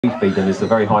We feed them is the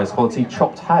very highest quality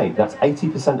chopped hay. That's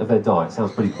 80% of their diet.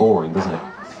 Sounds pretty boring, doesn't it?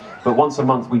 But once a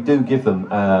month we do give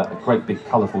them a great big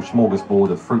colourful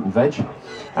smorgasbord of fruit and veg,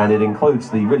 and it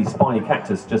includes the really spiny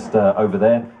cactus just over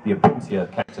there, the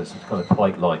Opuntia cactus, with kind of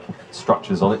plate-like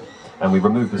structures on it, and we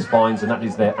remove the spines, and that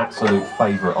is their absolute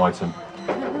favourite item.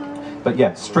 But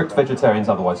yeah, strict vegetarians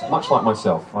otherwise, much like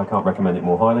myself. I can't recommend it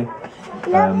more highly.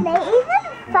 Look, they're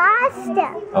even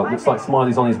faster. Oh, looks like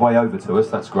Smiley's on his way over to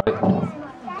us, that's great.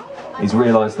 He's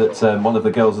realised that one of the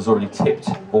girls has already tipped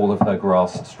all of her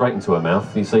grass straight into her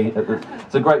mouth. You see,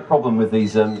 it's a great problem with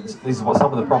these are what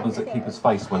some of the problems that keepers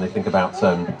face when they think about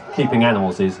keeping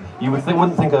animals is, you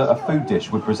wouldn't think a food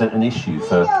dish would present an issue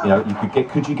for, you know,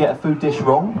 could you get a food dish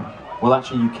wrong? Well,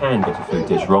 actually you can get a food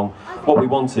dish wrong. What we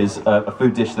want is a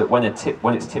food dish that when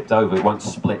it's tipped over, it won't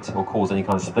split or cause any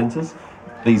kind of splinters.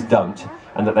 These don't,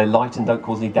 and that they're light and don't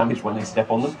cause any damage when they step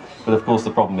on them. But of course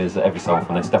the problem is that every so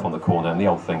often they step on the corner and the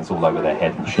old thing's all over their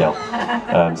head and shell.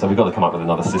 So we've got to come up with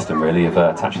another system really of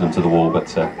attaching them to the wall,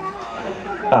 but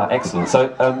excellent.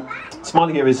 So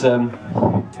Smiley here is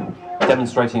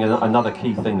demonstrating another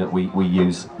key thing that we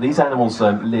use. These animals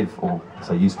live, or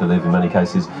say used to live in many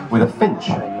cases, with a finch,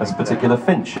 a particular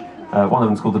finch. One of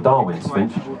them is called the Darwin's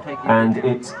finch, and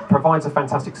it provides a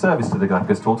fantastic service to the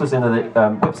Galapagos tortoise in that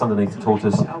it whips underneath the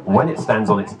tortoise when it stands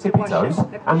on its tippy toes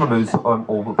and removes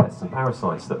all the pests and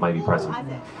parasites that may be present.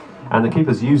 And the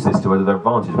keepers use this to their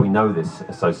advantage. We know this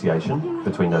association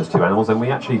between those two animals, and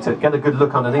we actually, to get a good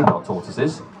look underneath our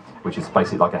tortoises, which is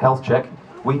basically like a health check,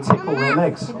 we tickle their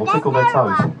legs or tickle their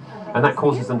toes, and that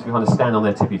causes them to kind of stand on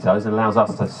their tippy toes and allows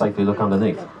us to safely look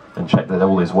underneath and check that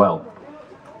all is well.